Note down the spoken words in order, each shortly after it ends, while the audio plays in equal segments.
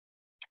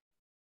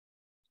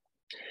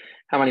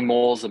How many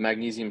moles of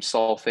magnesium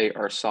sulfate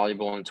are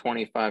soluble in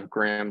 25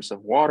 grams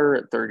of water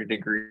at 30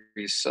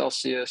 degrees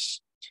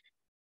Celsius?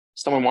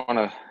 Someone want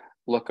to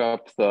look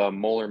up the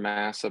molar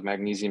mass of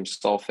magnesium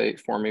sulfate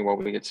for me while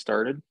we get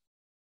started?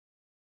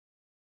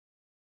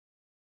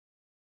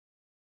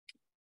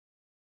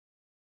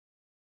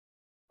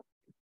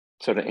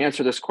 So to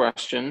answer this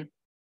question,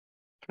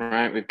 all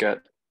right, we've got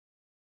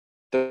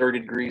 30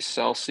 degrees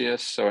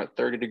Celsius. So at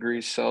 30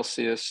 degrees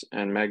Celsius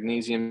and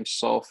magnesium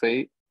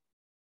sulfate,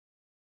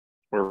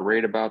 we're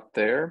right about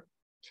there.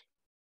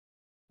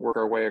 Work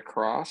our way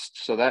across.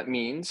 So that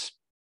means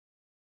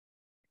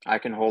I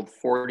can hold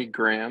 40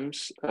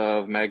 grams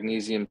of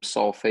magnesium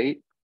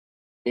sulfate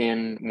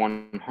in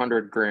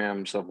 100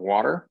 grams of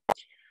water.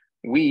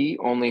 We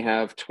only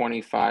have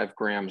 25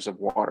 grams of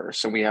water.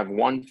 So we have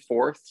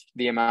 1/4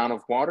 the amount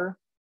of water.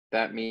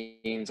 That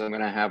means I'm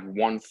going to have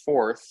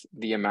 1/4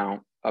 the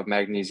amount of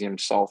magnesium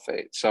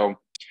sulfate. So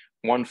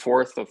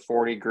 1/4 of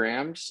 40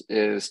 grams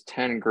is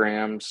 10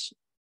 grams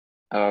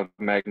of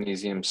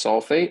magnesium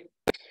sulfate.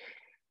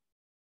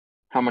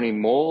 How many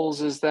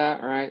moles is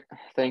that, right?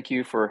 Thank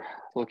you for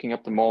looking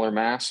up the molar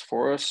mass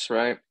for us,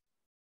 right?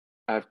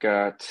 I've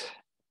got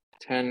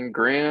 10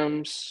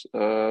 grams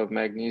of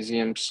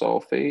magnesium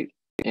sulfate,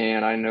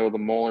 and I know the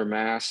molar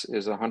mass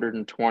is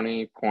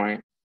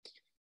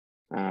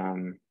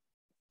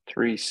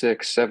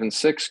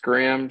 120.3676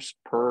 grams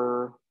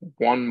per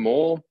 1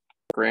 mole.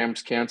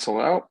 Grams cancel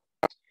out.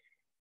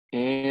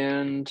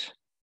 And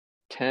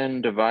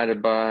 10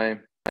 divided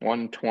by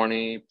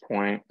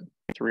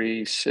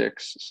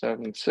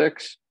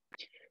 120.3676,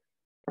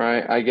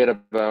 right? I get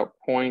about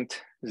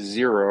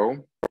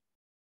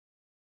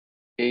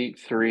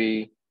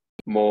 0.083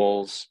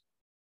 moles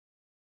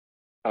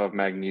of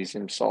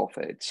magnesium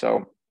sulfate.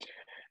 So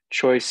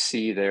choice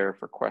C there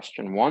for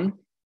question 1.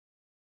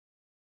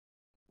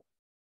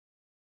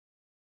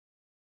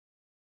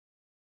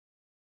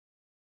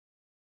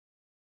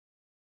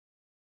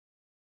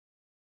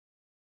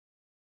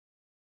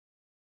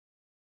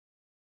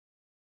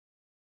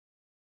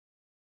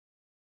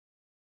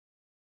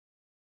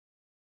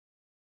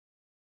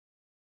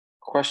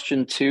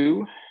 Question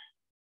 2.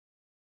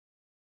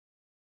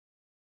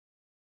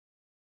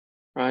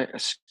 Right, a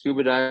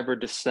scuba diver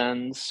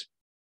descends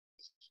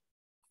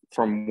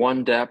from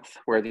one depth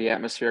where the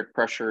atmospheric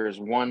pressure is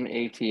 1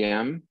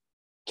 atm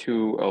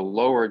to a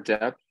lower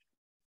depth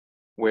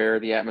where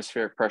the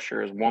atmospheric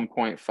pressure is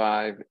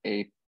 1.5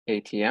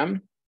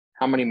 atm.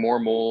 How many more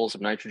moles of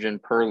nitrogen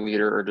per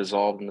liter are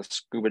dissolved in the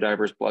scuba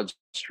diver's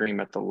bloodstream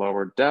at the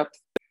lower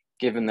depth,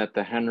 given that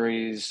the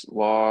Henry's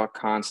law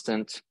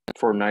constant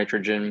for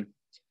nitrogen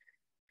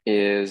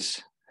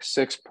is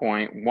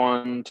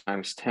 6.1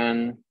 times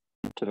 10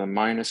 to the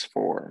minus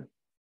 4.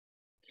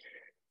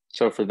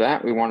 So for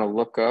that, we want to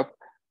look up,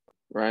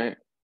 right?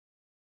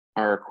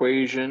 Our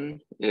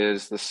equation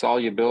is the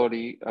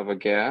solubility of a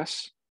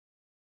gas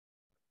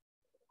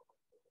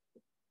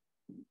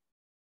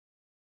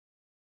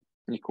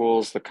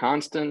equals the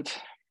constant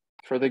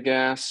for the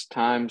gas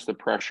times the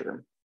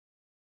pressure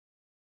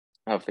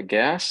of the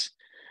gas.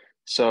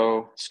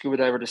 So scuba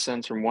diver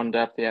descends from one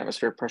depth, the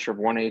atmospheric pressure of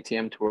 1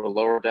 atm to a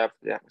lower depth,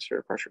 the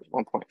atmospheric pressure is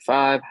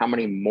 1.5. How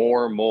many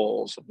more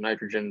moles of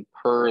nitrogen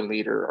per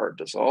liter are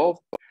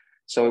dissolved?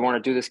 So we want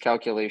to do this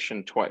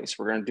calculation twice.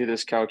 We're going to do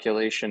this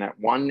calculation at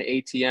 1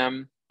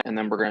 atm, and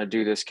then we're going to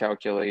do this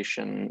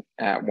calculation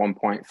at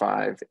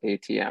 1.5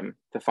 atm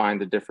to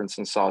find the difference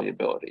in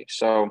solubility.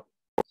 So,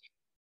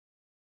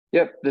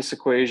 yep, this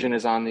equation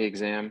is on the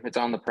exam. It's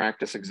on the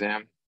practice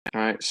exam.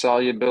 All right,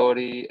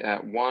 solubility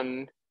at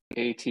 1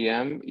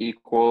 atm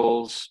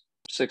equals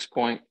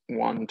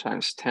 6.1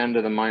 times 10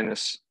 to the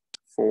minus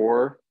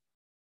 4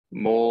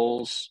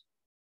 moles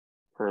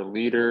per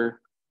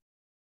liter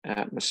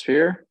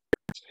atmosphere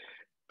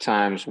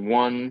times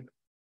 1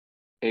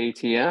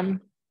 atm.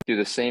 Do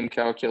the same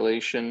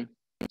calculation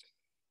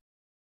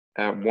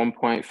at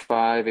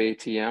 1.5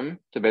 atm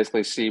to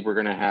basically see we're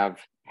going to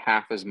have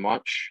half as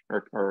much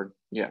or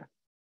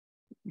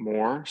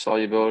more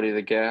solubility of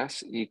the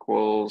gas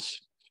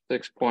equals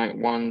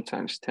 6.1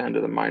 times 10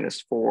 to the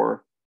minus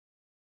 4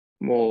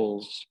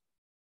 moles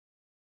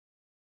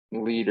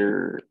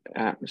liter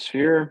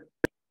atmosphere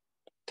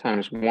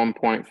times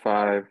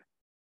 1.5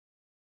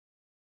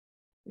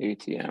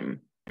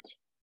 atm.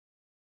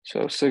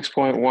 So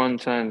 6.1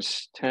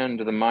 times 10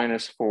 to the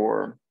minus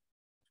 4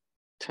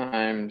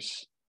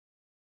 times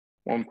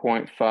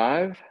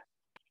 1.5.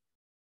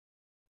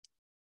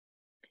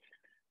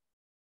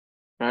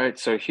 All right,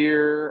 so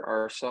here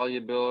our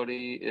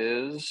solubility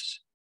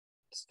is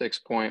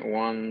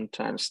 6.1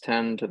 times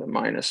 10 to the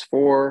minus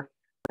 4.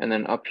 And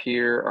then up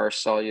here, our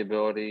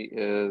solubility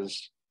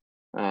is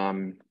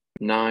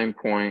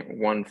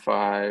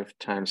 9.15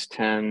 times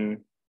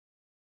 10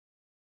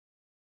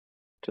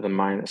 to the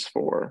minus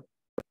 4.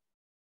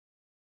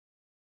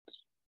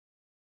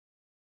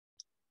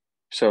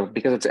 So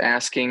because it's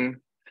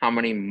asking how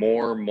many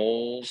more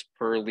moles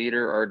per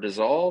liter are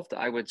dissolved,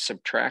 I would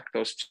subtract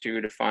those two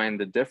to find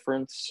the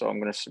difference. So I'm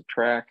going to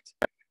subtract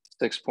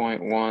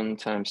 6.1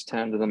 times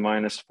 10 to the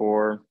minus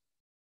 4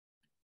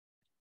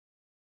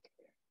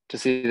 to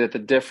see that the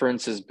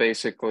difference is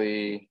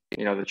basically,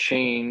 the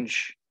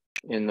change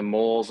in the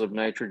moles of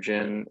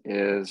nitrogen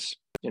is,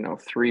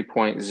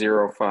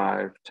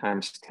 3.05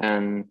 times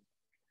 10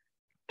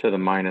 to the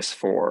minus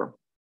 4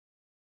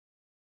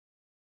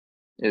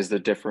 is the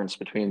difference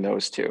between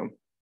those two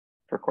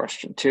for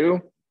question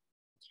 2.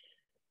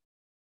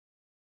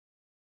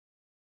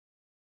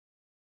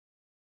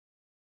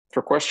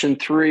 For question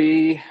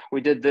 3,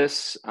 we did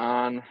this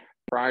on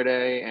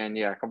Friday, and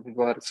yeah, a couple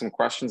people had some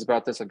questions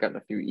about this. I've gotten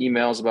a few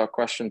emails about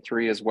question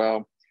 3 as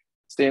well.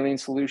 Saline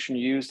solution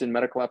used in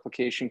medical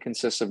application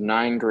consists of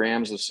 9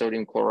 grams of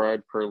sodium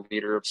chloride per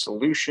liter of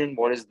solution.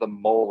 What is the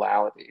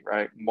molality,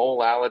 right?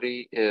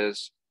 Molality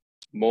is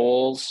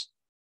moles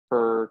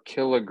per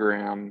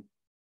kilogram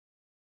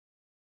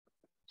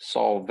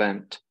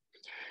solvent.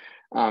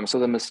 So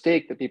the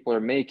mistake that people are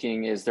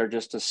making is they're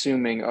just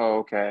assuming,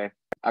 oh, okay,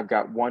 I've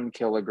got 1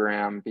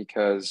 kilogram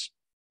because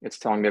it's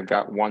telling me I've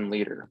got 1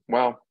 liter.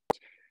 Well,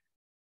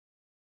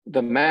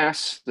 the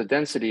mass, the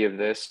density of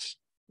this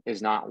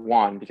is not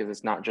 1 because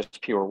it's not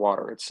just pure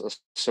water. It's a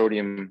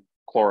sodium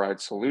chloride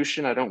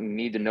solution. I don't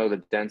need to know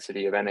the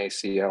density of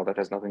NaCl. That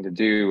has nothing to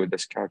do with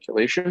this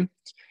calculation.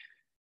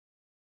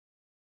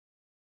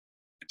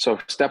 So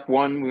step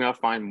 1, we want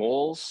to find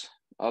moles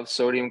of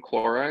sodium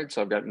chloride.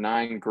 So I've got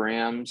 9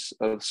 grams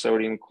of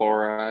sodium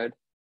chloride.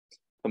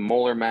 The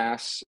molar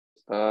mass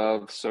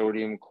of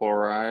sodium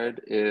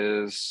chloride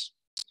is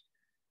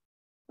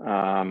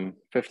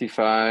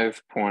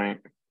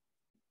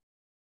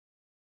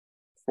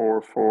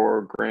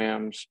 55.44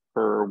 grams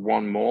per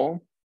 1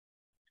 mole.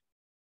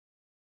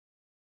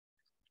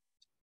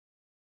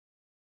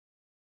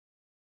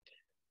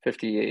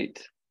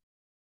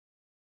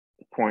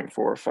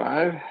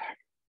 .45.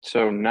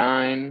 So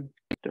 9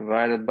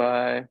 divided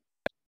by,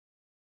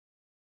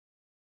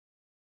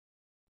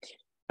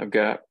 I've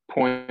got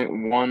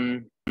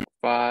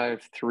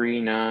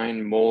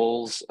 0.1539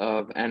 moles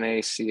of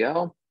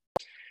NaCl.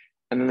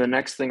 And then the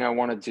next thing I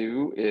want to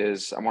do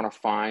is I want to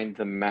find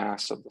the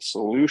mass of the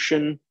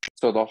solution.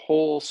 So the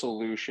whole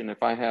solution,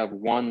 if I have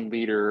 1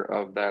 liter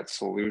of that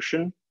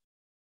solution,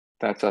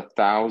 that's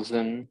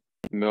 1,000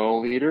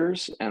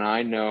 milliliters. And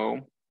I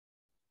know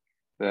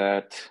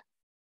that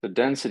the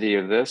density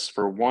of this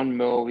for 1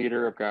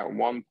 milliliter, I've got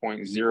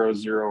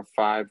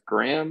 1.005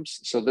 grams.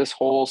 So this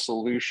whole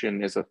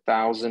solution is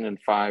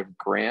 1,005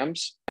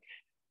 grams,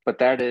 but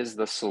that is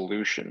the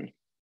solution,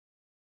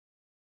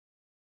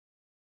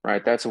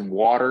 right? That's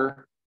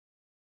water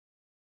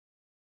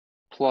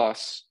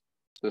plus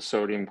the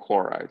sodium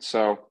chloride.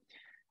 So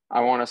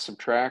I want to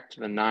subtract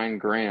the 9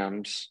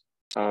 grams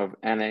of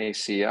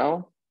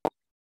NaCl,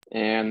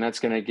 and that's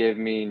going to give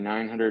me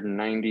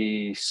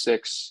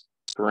 996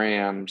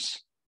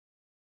 grams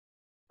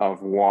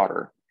of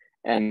water.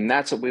 And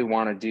that's what we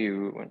want to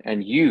do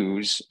and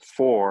use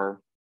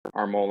for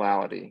our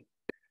molality,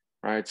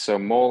 right? So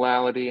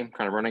molality, I'm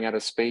kind of running out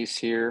of space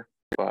here,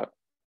 but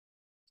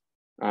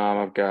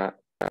I've got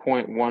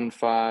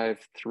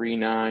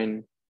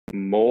 0.1539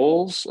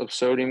 moles of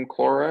sodium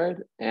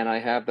chloride, and I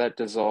have that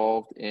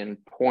dissolved in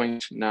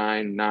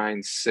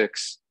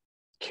 0.996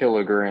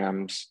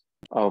 kilograms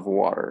of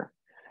water.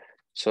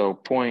 So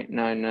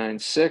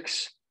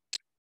 0.996.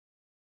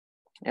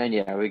 And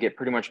yeah, we get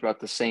pretty much about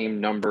the same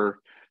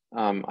number.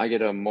 I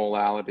get a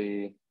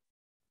molality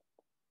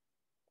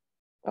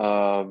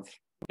of,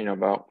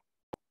 about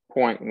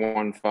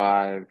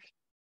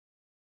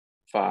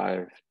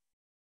 0.155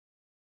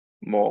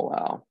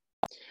 molal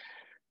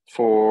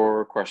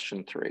for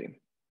question 3.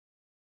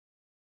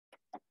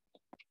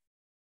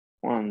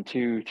 1,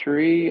 2,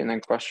 3, and then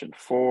question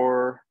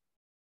 4.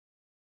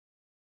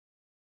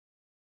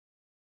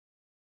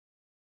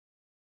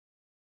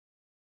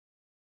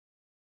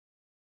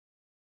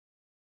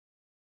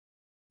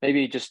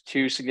 Maybe just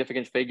 2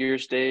 significant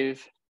figures,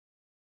 Dave.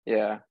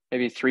 Yeah,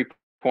 maybe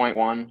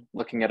 3.1,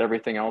 looking at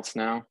everything else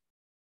now.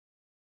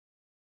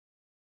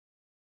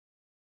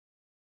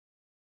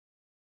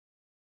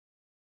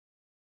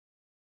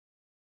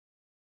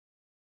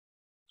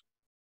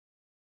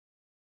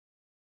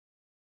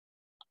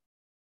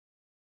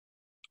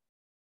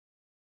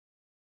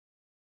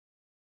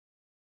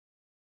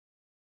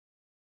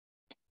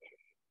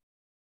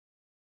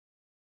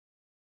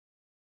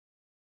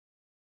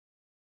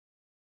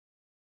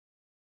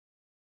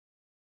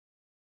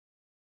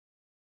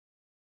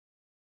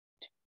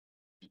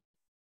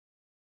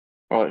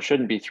 Well, it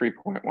shouldn't be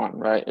 3.1,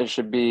 right? It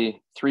should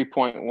be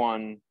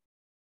 3.1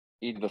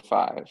 e to the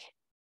 5,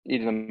 e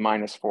to the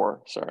minus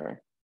 4, sorry.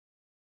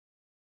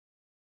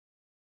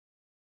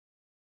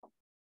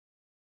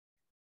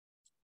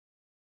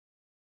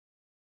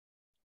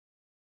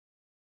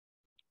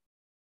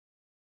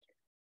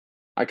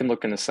 I can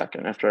look in a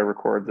second after I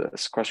record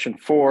this. Question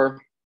 4,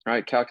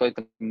 right? Calculate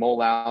the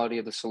molality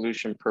of the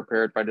solution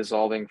prepared by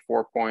dissolving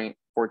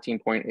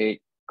 14.8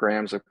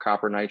 grams of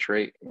copper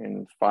nitrate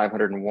in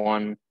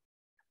 501.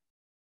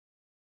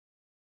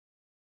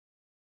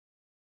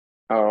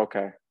 Oh,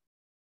 okay.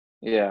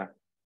 Yeah.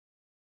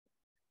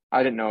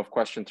 I didn't know if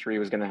question 3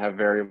 was going to have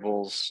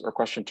variables or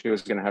question 2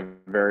 is going to have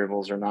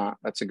variables or not.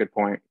 That's a good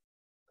point.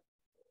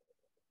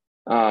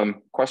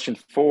 Question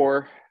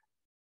 4,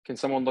 can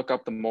someone look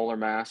up the molar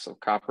mass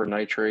of copper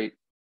nitrate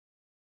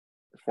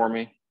for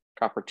me?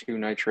 Copper 2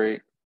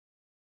 nitrate.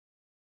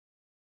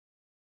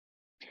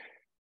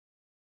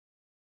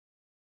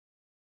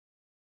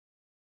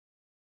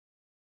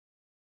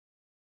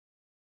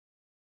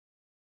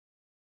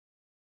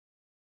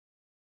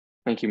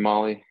 Thank you,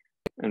 Molly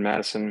and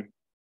Madison.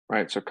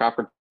 Right, so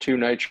copper 2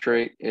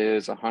 nitrate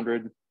is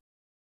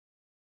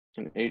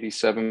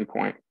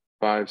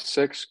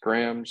 187.56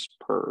 grams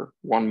per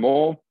 1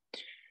 mole.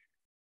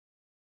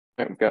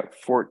 Right, we've got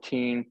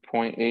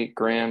 14.8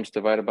 grams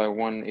divided by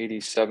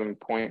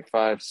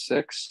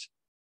 187.56.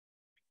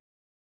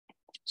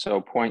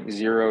 So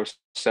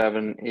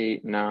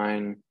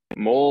 0.0789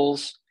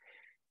 moles.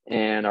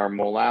 And our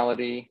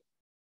molality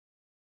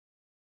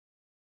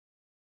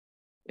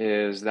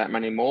is that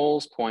many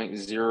moles,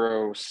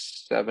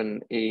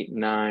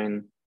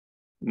 0.0789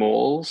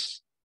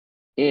 moles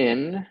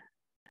in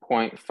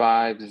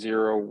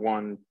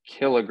 0.501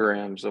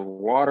 kilograms of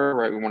water,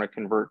 right? We want to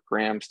convert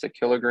grams to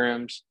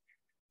kilograms.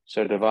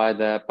 So divide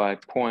that by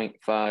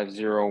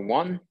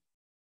 0.501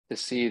 to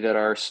see that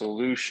our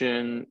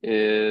solution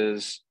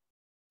is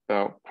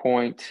about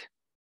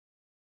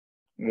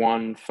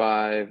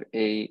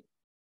 0.158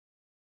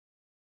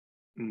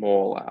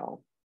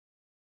 molal.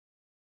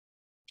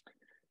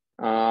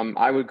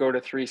 I would go to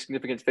 3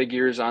 significant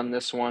figures on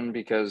this one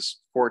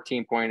because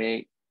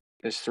 14.8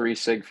 is 3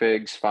 sig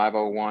figs,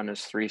 501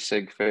 is 3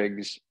 sig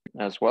figs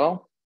as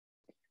well.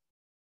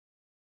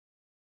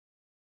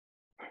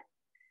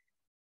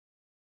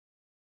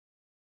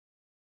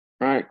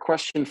 All right,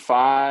 question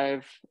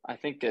 5, I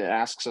think it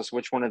asks us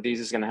which one of these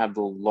is going to have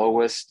the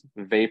lowest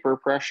vapor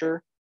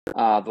pressure.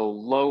 The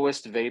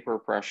lowest vapor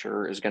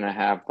pressure is going to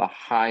have the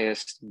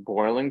highest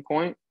boiling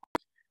point.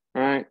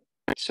 All right,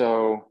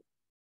 so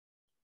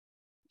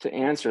to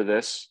answer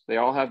this, they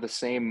all have the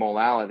same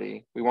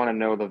molality. We want to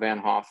know the Van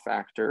Hoff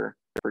factor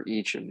for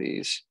each of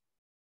these.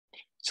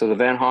 So the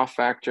Van Hoff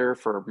factor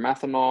for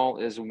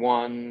methanol is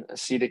 1,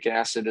 acetic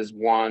acid is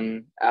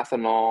 1,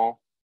 ethanol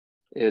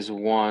is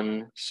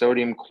 1,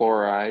 sodium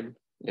chloride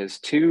is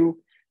 2,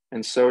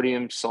 and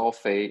sodium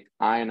sulfate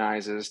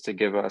ionizes to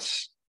give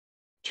us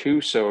 2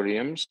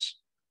 sodiums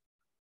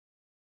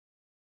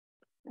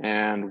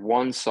and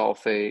 1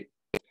 sulfate.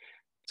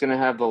 It's going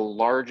to have the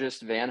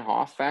largest Van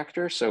Hoff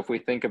factor. So if we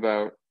think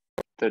about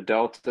the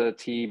delta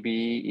TB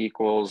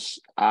equals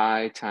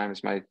I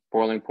times my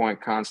boiling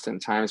point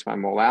constant times my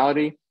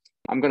molality,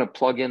 I'm going to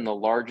plug in the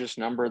largest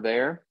number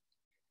there.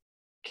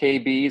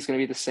 KB is going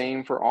to be the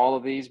same for all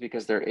of these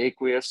because they're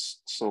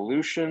aqueous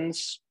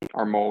solutions.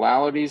 Our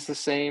molality is the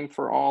same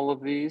for all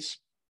of these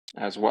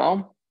as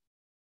well.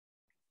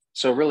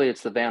 So really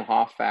it's the Van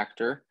Hoff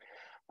factor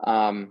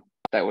that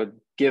would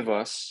give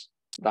us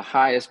the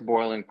highest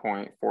boiling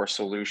point for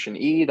solution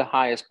E. The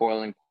highest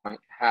boiling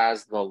point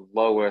has the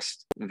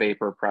lowest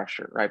vapor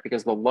pressure, right?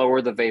 Because the lower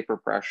the vapor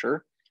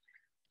pressure,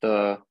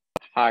 the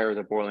higher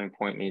the boiling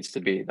point needs to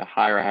be. The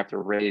higher I have to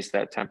raise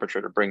that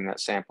temperature to bring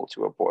that sample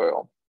to a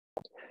boil.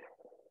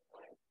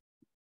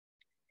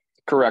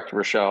 Correct,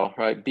 Rochelle,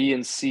 right? B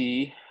and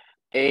C,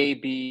 A,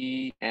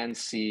 B, and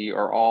C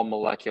are all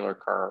molecular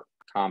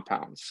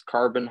compounds.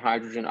 Carbon,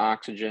 hydrogen,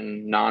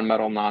 oxygen,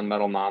 non-metal,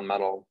 non-metal,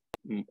 non-metal,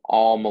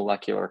 all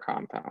molecular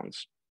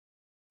compounds.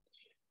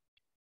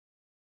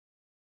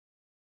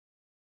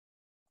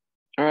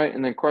 All right,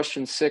 and then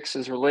question 6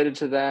 is related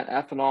to that.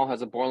 Ethanol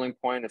has a boiling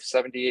point of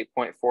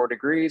 78.4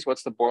 degrees.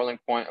 What's the boiling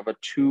point of a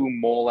 2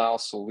 molal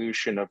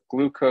solution of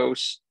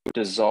glucose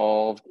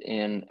dissolved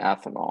in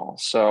ethanol?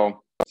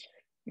 So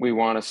we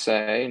want to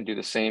say and do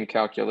the same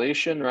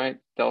calculation, right?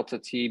 Delta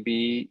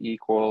TB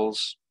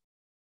equals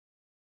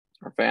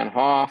our Van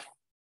Hoff,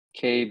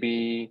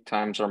 KB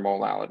times our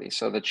molality.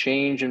 So the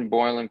change in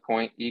boiling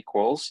point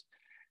equals,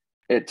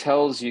 it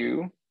tells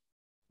you,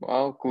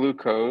 well,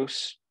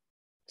 glucose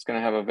is going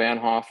to have a Van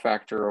Hoff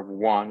factor of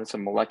 1. It's a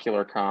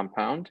molecular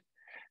compound.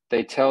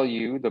 They tell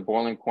you the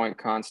boiling point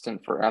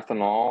constant for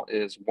ethanol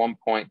is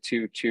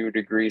 1.22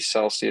 degrees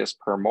Celsius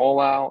per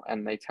molal,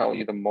 and they tell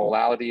you the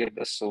molality of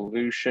the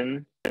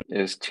solution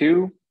is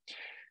 2.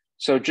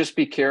 So just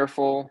be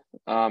careful.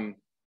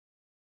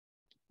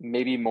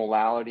 Maybe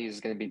molality is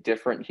going to be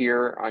different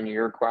here on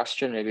your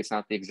question. Maybe it's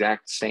not the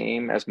exact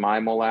same as my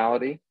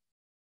molality.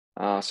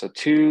 So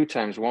 2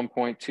 times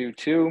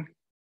 1.22.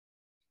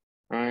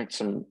 All right,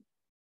 so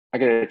I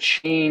get a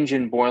change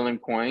in boiling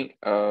point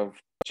of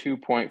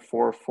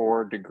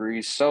 2.44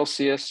 degrees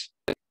Celsius.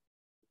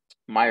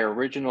 My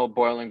original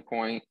boiling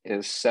point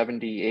is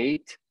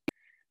 78.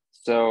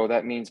 So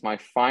that means my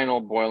final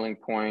boiling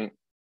point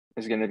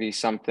is going to be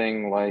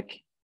something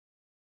like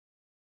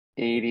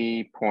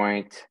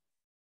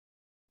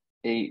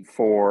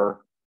 80.84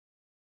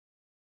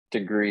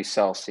 degrees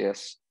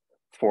Celsius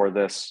for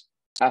this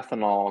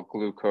ethanol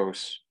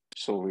glucose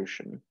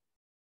solution.